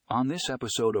On this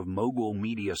episode of Mogul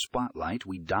Media Spotlight,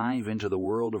 we dive into the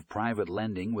world of private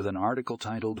lending with an article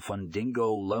titled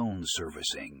Fundingo Loan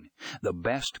Servicing, the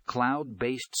best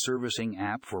cloud-based servicing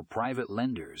app for private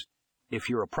lenders. If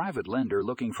you're a private lender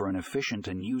looking for an efficient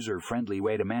and user-friendly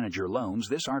way to manage your loans,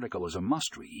 this article is a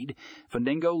must-read.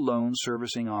 Fundingo Loan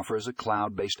Servicing offers a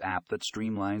cloud-based app that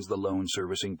streamlines the loan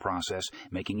servicing process,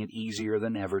 making it easier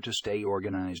than ever to stay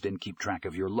organized and keep track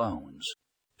of your loans.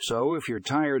 So, if you're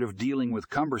tired of dealing with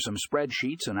cumbersome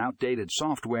spreadsheets and outdated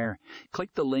software,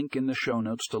 click the link in the show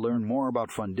notes to learn more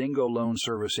about Fundingo Loan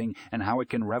Servicing and how it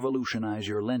can revolutionize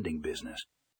your lending business.